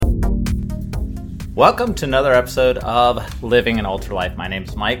Welcome to another episode of Living an Ultra Life. My name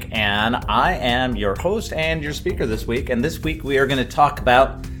is Mike, and I am your host and your speaker this week. And this week we are going to talk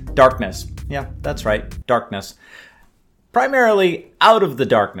about darkness. Yeah, that's right, darkness. Primarily out of the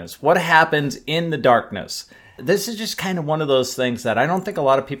darkness. What happens in the darkness? This is just kind of one of those things that I don't think a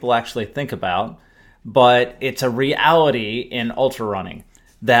lot of people actually think about, but it's a reality in ultra running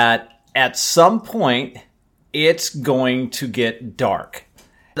that at some point it's going to get dark.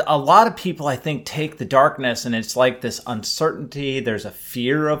 A lot of people, I think, take the darkness and it's like this uncertainty. There's a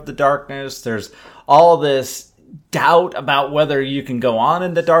fear of the darkness. There's all this doubt about whether you can go on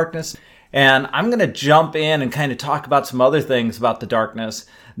in the darkness. And I'm going to jump in and kind of talk about some other things about the darkness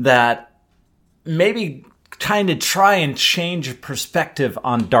that maybe kind of try and change perspective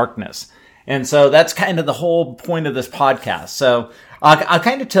on darkness. And so that's kind of the whole point of this podcast. So I'll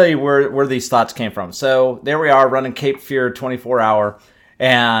kind of tell you where these thoughts came from. So there we are running Cape Fear 24-hour.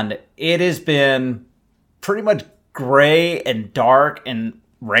 And it has been pretty much gray and dark and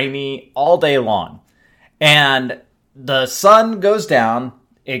rainy all day long. And the sun goes down,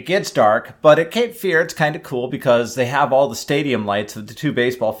 it gets dark, but at Cape Fear it's kind of cool because they have all the stadium lights of the two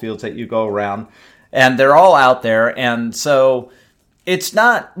baseball fields that you go around. And they're all out there, and so it's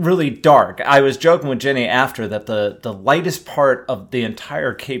not really dark. I was joking with Jenny after that the lightest part of the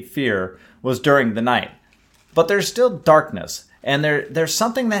entire Cape Fear was during the night. But there's still darkness. And there's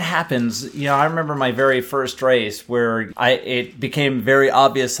something that happens. You know, I remember my very first race where it became very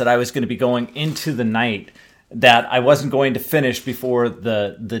obvious that I was going to be going into the night, that I wasn't going to finish before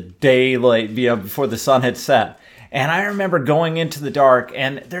the daylight, before the sun had set. And I remember going into the dark,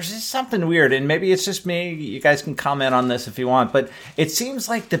 and there's just something weird, and maybe it's just me. You guys can comment on this if you want, but it seems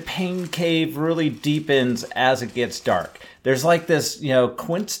like the pain cave really deepens as it gets dark. There's like this,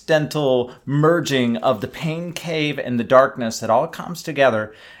 coincidental merging of the pain cave and the darkness that all comes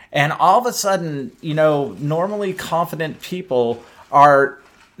together. And all of a sudden, normally confident people are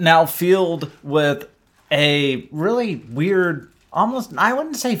now filled with a really weird, almost, I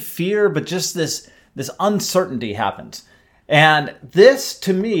wouldn't say fear, but just this uncertainty happens. And this,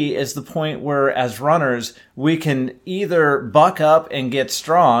 to me, is the point where, as runners, we can either buck up and get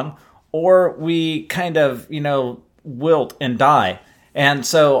strong, or we kind of, wilt and die. And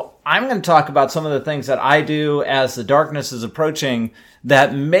so I'm going to talk about some of the things that I do as the darkness is approaching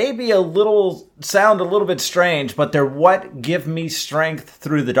that maybe sound a little bit strange, but they're what give me strength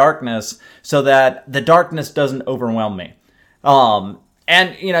through the darkness so that the darkness doesn't overwhelm me. And,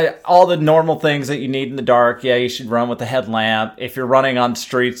 all the normal things that you need in the dark. Yeah, you should run with a headlamp. If you're running on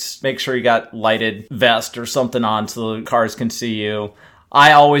streets, make sure you got lighted vest or something on so the cars can see you.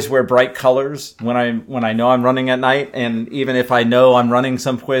 I always wear bright colors when I know I'm running at night. And even if I know I'm running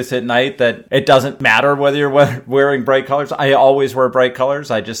someplace at night that it doesn't matter whether you're wearing bright colors, I always wear bright colors.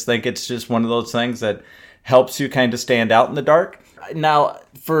 I just think it's just one of those things that helps you kind of stand out in the dark. Now,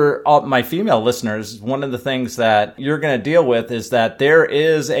 for all my female listeners, one of the things that you're going to deal with is that there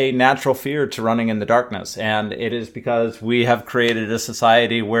is a natural fear to running in the darkness. And it is because we have created a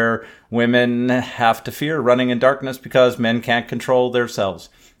society where women have to fear running in darkness because men can't control themselves.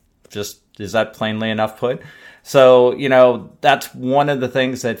 Just, is that plainly enough put? So, that's one of the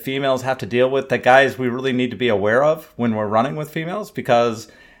things that females have to deal with that guys we really need to be aware of when we're running with females, because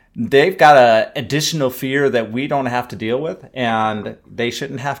they've got an additional fear that we don't have to deal with, and they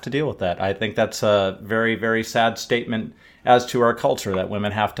shouldn't have to deal with that. I think that's a very, very sad statement as to our culture, that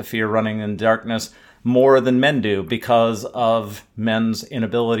women have to fear running in darkness more than men do because of men's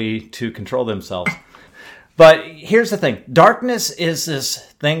inability to control themselves. But here's the thing. Darkness is this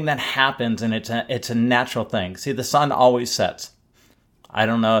thing that happens, and it's a natural thing. See, the sun always sets. I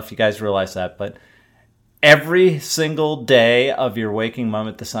don't know if you guys realize that, but every single day of your waking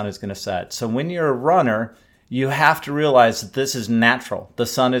moment, the sun is going to set. So when you're a runner, you have to realize that this is natural. The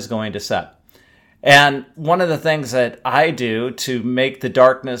sun is going to set. And one of the things that I do to make the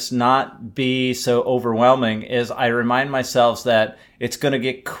darkness not be so overwhelming is I remind myself that it's going to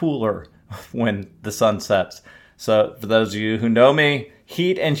get cooler when the sun sets. So for those of you who know me,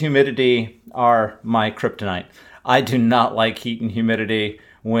 heat and humidity are my kryptonite. I do not like heat and humidity.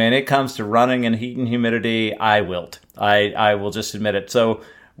 When it comes to running in heat and humidity, I wilt. I will just admit it. So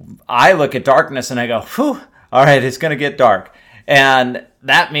I look at darkness and I go, whew, all right, it's going to get dark. And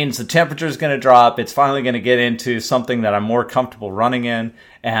that means the temperature is going to drop. It's finally going to get into something that I'm more comfortable running in,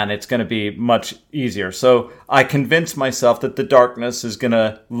 and it's going to be much easier. So I convince myself that the darkness is going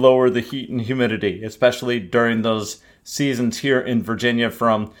to lower the heat and humidity, especially during those seasons here in Virginia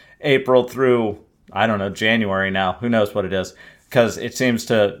from April through, January now. Who knows what it is, because it seems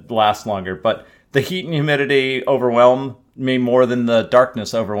to last longer. But the heat and humidity overwhelm me more than the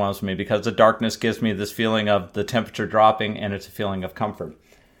darkness overwhelms me, because the darkness gives me this feeling of the temperature dropping, and it's a feeling of comfort.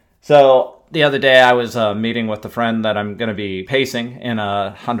 So the other day I was meeting with a friend that I'm going to be pacing in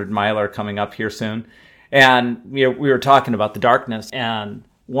a 100-miler coming up here soon. And we were talking about the darkness. And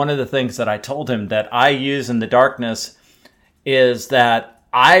one of the things that I told him that I use in the darkness is that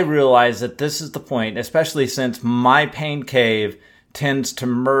I realize that this is the point, especially since my pain cave tends to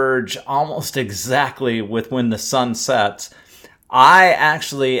merge almost exactly with when the sun sets. I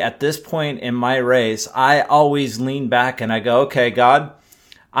actually, at this point in my race, I always lean back and I go, okay, God,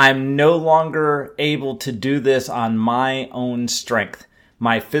 I'm no longer able to do this on my own strength.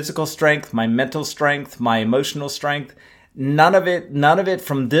 My physical strength, my mental strength, my emotional strength, none of it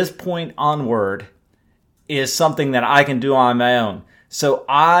from this point onward is something that I can do on my own. So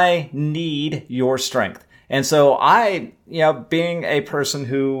I need your strength. And so I, being a person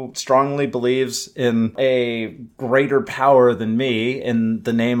who strongly believes in a greater power than me in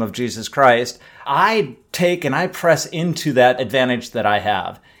the name of Jesus Christ, I take and I press into that advantage that I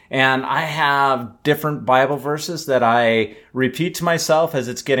have. And I have different Bible verses that I repeat to myself as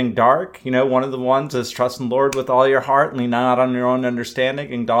it's getting dark. One of the ones is trust in the Lord with all your heart, lean not on your own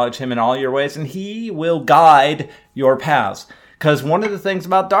understanding, acknowledge him in all your ways, and he will guide your paths. Because one of the things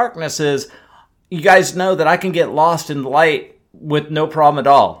about darkness is, you guys know that I can get lost in the light with no problem at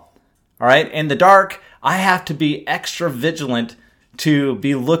all. All right. In the dark, I have to be extra vigilant to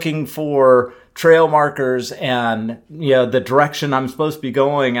be looking for trail markers and, the direction I'm supposed to be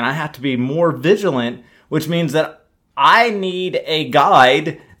going. And I have to be more vigilant, which means that I need a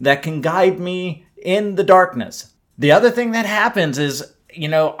guide that can guide me in the darkness. The other thing that happens is,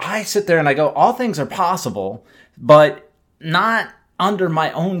 I sit there and I go, all things are possible, but not under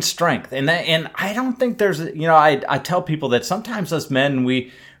my own strength. And I don't think there's, I tell people that sometimes as men,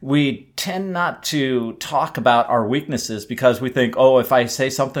 we tend not to talk about our weaknesses because we think, if I say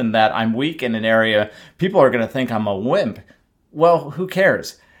something that I'm weak in an area, people are going to think I'm a wimp. Well, who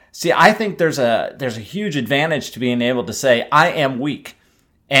cares? See, I think there's a huge advantage to being able to say, I am weak.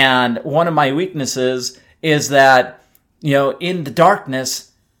 And one of my weaknesses is that, in the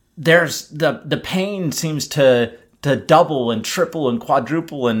darkness, there's the pain seems to double and triple and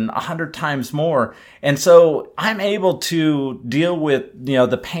quadruple and 100 times more. And so I'm able to deal with,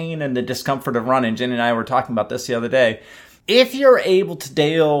 the pain and the discomfort of running. Jenny and I were talking about this the other day. If you're able to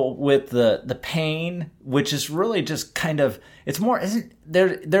deal with the pain, which is really just kind of, it's more,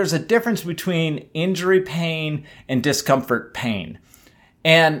 there's a difference between injury pain and discomfort pain.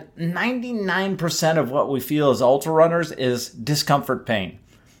 And 99% of what we feel as ultra runners is discomfort pain.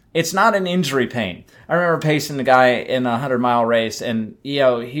 It's not an injury pain. I remember pacing the guy in a 100-mile race, and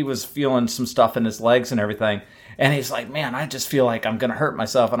he was feeling some stuff in his legs and everything. And he's like, "Man, I just feel like I'm going to hurt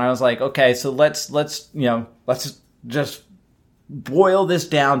myself." And I was like, "Okay, so let's just boil this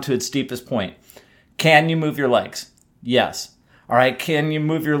down to its deepest point. Can you move your legs?" Yes. All right. Can you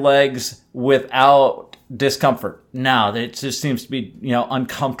move your legs without discomfort? No, it just seems to be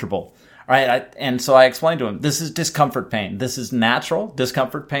uncomfortable. All right, and so I explained to him, this is discomfort pain. This is natural.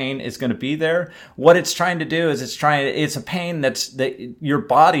 Discomfort pain is going to be there. What it's trying to do is it's a pain that your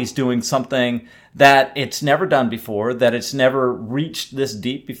body's doing something that it's never done before, that it's never reached this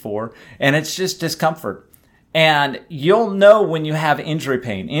deep before, and it's just discomfort. And you'll know when you have injury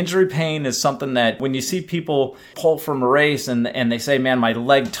pain. Injury pain is something that when you see people pull from a race and they say, "Man, my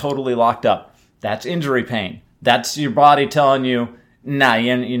leg totally locked up," that's injury pain. That's your body telling you, nah,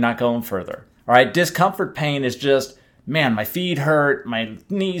 you're not going further. All right. Discomfort pain is just, man, my feet hurt, my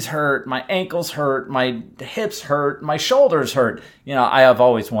knees hurt, my ankles hurt, my hips hurt, my shoulders hurt. I have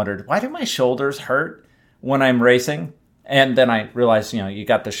always wondered, why do my shoulders hurt when I'm racing? And then I realized, you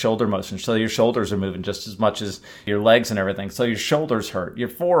got the shoulder motion. So your shoulders are moving just as much as your legs and everything. So your shoulders hurt, your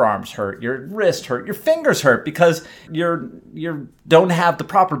forearms hurt, your wrist hurt, your fingers hurt because you don't have the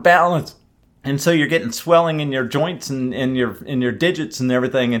proper balance. And so you're getting swelling in your joints and in your digits and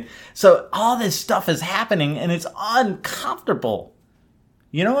everything. And so all this stuff is happening and it's uncomfortable.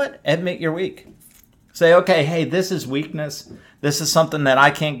 You know what? Admit you're weak. Say, okay, hey, this is weakness. This is something that I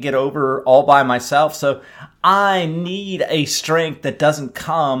can't get over all by myself. So I need a strength that doesn't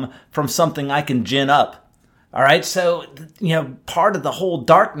come from something I can gin up. All right. So, part of the whole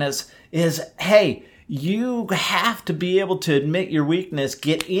darkness is, hey, you have to be able to admit your weakness,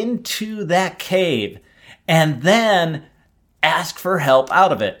 get into that cave, and then ask for help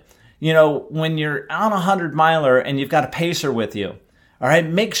out of it. When you're on a 100-miler and you've got a pacer with you, all right,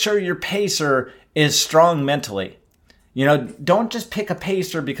 make sure your pacer is strong mentally. Don't just pick a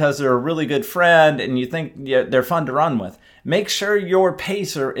pacer because they're a really good friend and you think they're fun to run with. Make sure your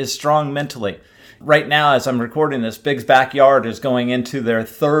pacer is strong mentally. Right now, as I'm recording this, Big's Backyard is going into their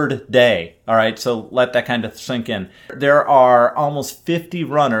third day. All right, so let that kind of sink in. There are almost 50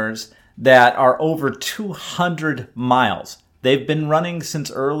 runners that are over 200 miles. They've been running since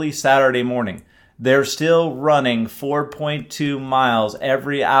early Saturday morning. They're still running 4.2 miles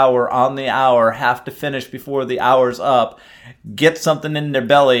every hour on the hour, have to finish before the hour's up, get something in their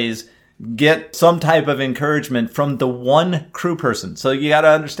bellies, get some type of encouragement from the one crew person. So you got to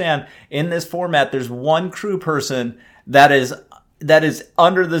understand, in this format, there's one crew person that is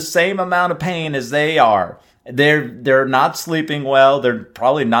under the same amount of pain as they are. They're not sleeping well. They're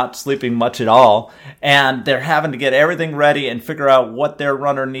probably not sleeping much at all. And they're having to get everything ready and figure out what their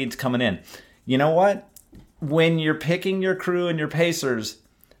runner needs coming in. You know what? When you're picking your crew and your pacers,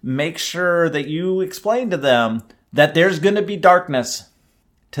 make sure that you explain to them that there's going to be darkness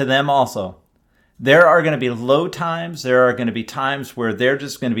to them also. There are going to be low times. There are going to be times where they're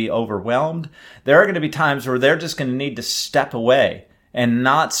just going to be overwhelmed. There are going to be times where they're just going to need to step away and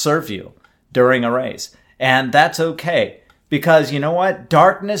not serve you during a race. And that's okay, because you know what?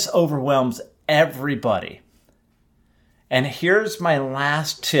 Darkness overwhelms everybody. And here's my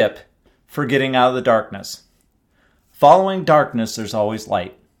last tip for getting out of the darkness. Following darkness, there's always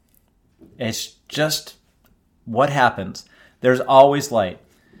light. It's just what happens. There's always light.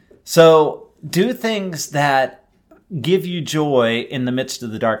 So do things that give you joy in the midst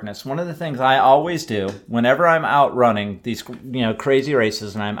of the darkness. One of the things I always do whenever I'm out running these crazy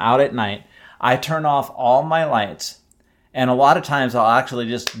races and I'm out at night, I turn off all my lights. And a lot of times I'll actually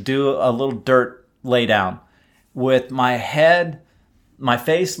just do a little dirt lay down with my head, my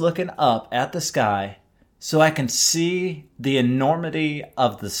face looking up at the sky, so I can see the enormity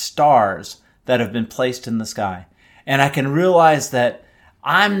of the stars that have been placed in the sky. And I can realize that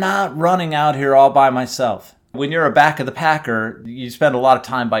I'm not running out here all by myself. When you're a back of the packer, you spend a lot of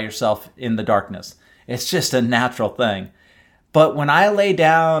time by yourself in the darkness. It's just a natural thing. But when I lay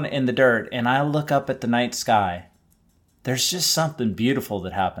down in the dirt and I look up at the night sky, there's just something beautiful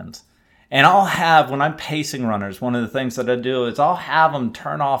that happens. And I'll have, when I'm pacing runners, one of the things that I do is I'll have them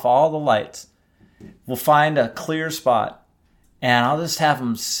turn off all the lights. We'll find a clear spot, and I'll just have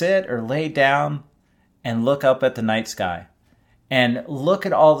them sit or lay down and look up at the night sky. And look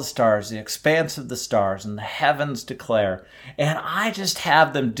at all the stars, the expanse of the stars, and the heavens declare. And I just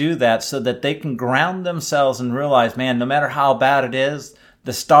have them do that so that they can ground themselves and realize, man, no matter how bad it is,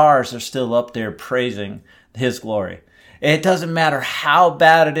 the stars are still up there praising His glory. It doesn't matter how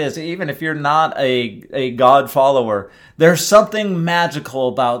bad it is, even if you're not a God follower. There's something magical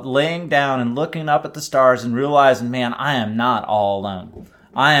about laying down and looking up at the stars and realizing, man, I am not all alone.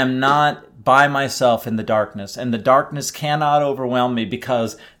 I am not by myself in the darkness, and the darkness cannot overwhelm me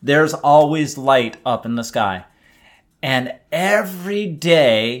because there's always light up in the sky. And every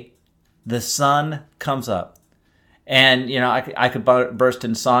day, the sun comes up. And, I could burst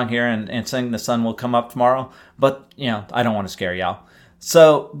in song here and sing "The Sun Will Come Up Tomorrow," but, I don't want to scare y'all.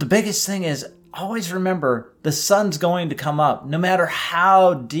 So the biggest thing is always remember the sun's going to come up. No matter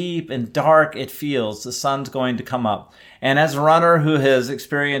how deep and dark it feels, the sun's going to come up. And as a runner who has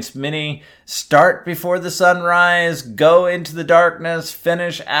experienced many start before the sunrise, go into the darkness,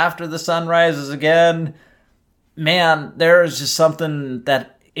 finish after the sun rises again, man, there is just something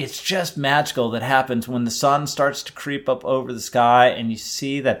that it's just magical that happens when the sun starts to creep up over the sky and you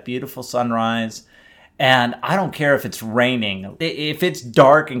see that beautiful sunrise. And I don't care if it's raining. If it's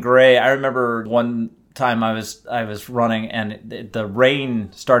dark and gray, I remember one time I was running and the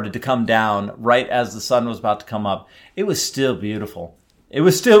rain started to come down right as the sun was about to come up. It was still beautiful. It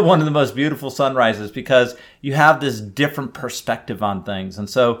was still one of the most beautiful sunrises because you have this different perspective on things. And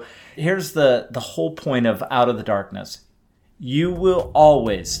so here's the whole point of Out of the Darkness. You will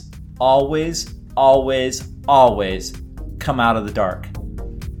always, always, always, always come out of the dark.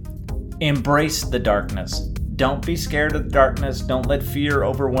 Embrace the darkness. Don't be scared of the darkness. Don't let fear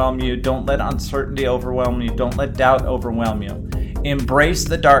overwhelm you. Don't let uncertainty overwhelm you. Don't let doubt overwhelm you. Embrace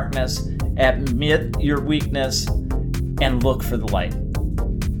the darkness, admit your weakness, and look for the light.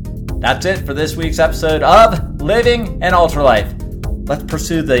 That's it for this week's episode of Living an Ultralife. Let's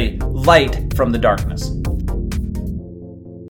pursue the light from the darkness.